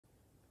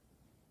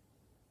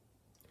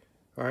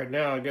All right,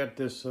 now I got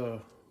this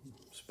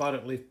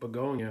spotted leaf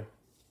begonia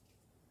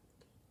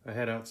I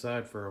had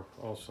outside for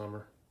all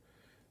summer,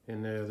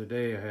 and the other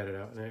day I had it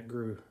out and it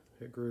grew.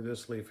 It grew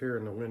this leaf here,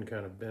 and the wind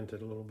kind of bent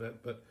it a little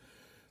bit. But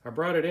I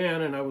brought it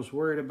in, and I was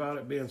worried about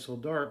it being so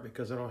dark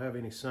because I don't have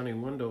any sunny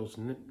windows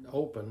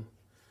open.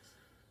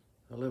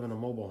 I live in a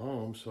mobile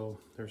home, so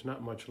there's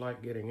not much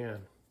light getting in.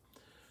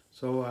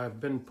 So I've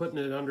been putting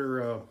it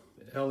under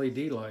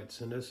LED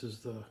lights, and this is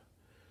the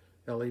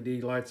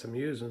LED lights I'm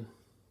using.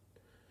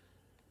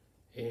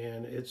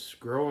 And it's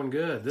growing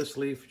good. This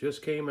leaf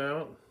just came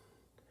out.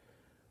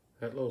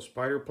 That little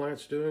spider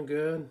plant's doing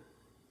good.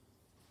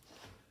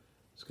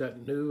 It's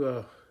got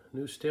new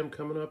stem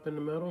coming up in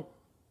the middle.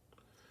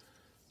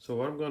 So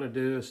what I'm going to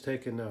do is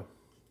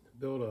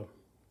build a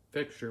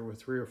fixture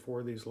with 3 or 4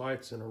 of these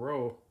lights in a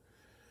row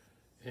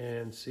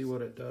and see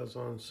what it does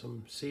on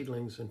some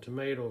seedlings and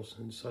tomatoes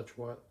and such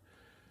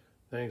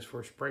things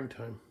for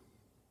springtime.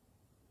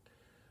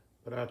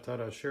 But I thought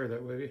I'd share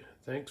that with you.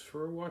 Thanks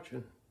for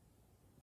watching.